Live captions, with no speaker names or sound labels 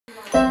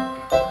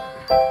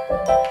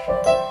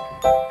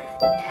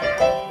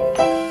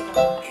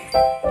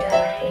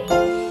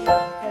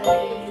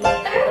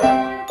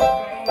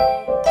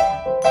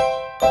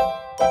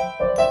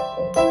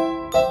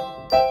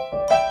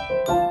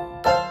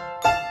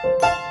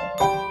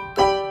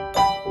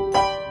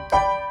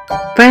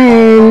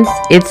Friends,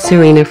 it's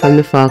Syreena from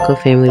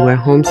TheFALLCoFamily, where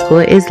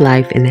homeschool is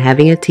life and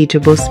having a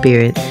teachable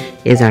spirit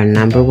is our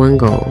number one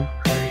goal.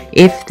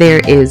 If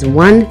there is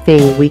one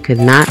thing we could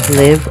not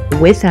live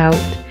without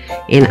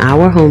in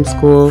our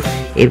homeschool,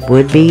 it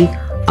would be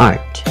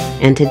art.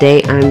 And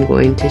today I'm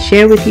going to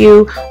share with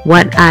you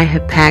what I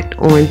have packed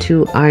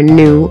onto our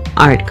new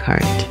art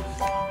cart.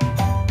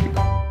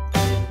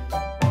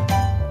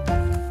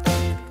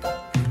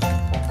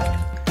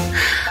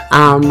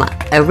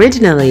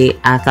 Originally,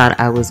 I thought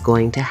I was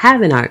going to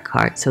have an art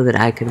cart so that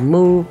I could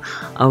move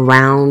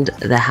around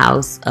the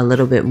house a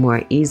little bit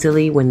more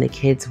easily when the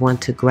kids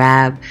want to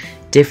grab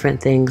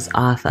different things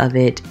off of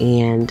it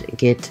and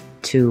get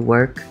to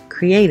work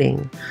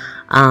creating.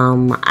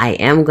 I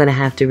am going to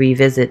have to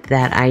revisit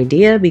that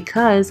idea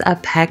because I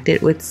packed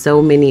it with so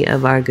many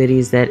of our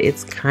goodies that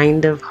it's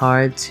kind of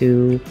hard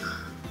to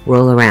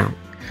roll around.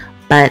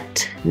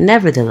 But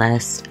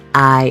nevertheless,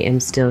 I am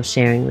still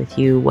sharing with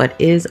you what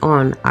is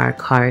on our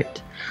cart.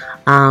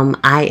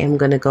 I am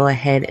going to go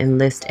ahead and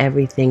list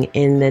everything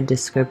in the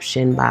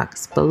description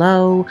box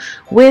below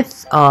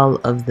with all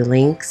of the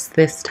links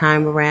this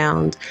time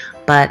around,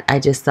 but I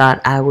just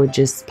thought I would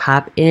just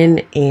pop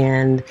in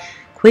and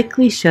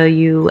quickly show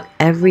you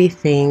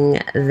everything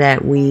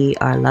that we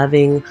are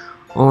loving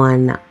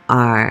on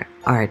our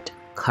art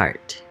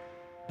cart.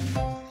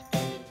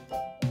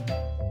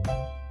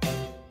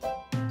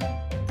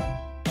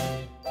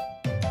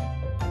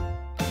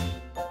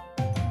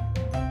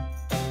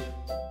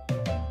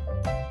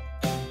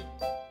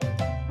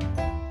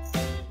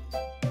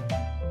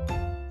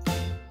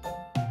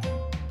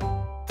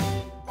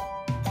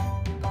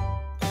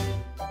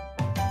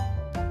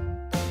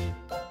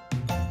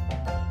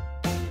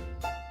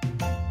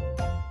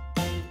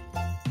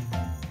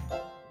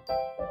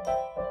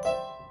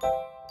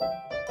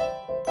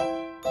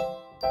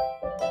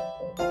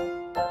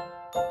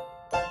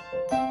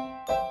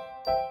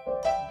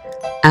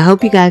 I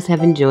hope you guys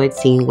have enjoyed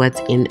seeing what's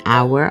in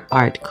our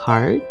art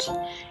cart.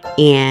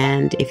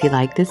 And if you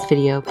like this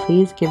video,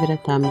 please give it a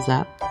thumbs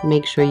up.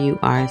 Make sure you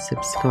are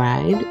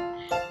subscribed.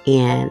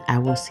 And I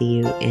will see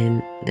you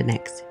in the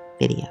next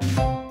video.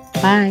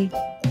 Bye.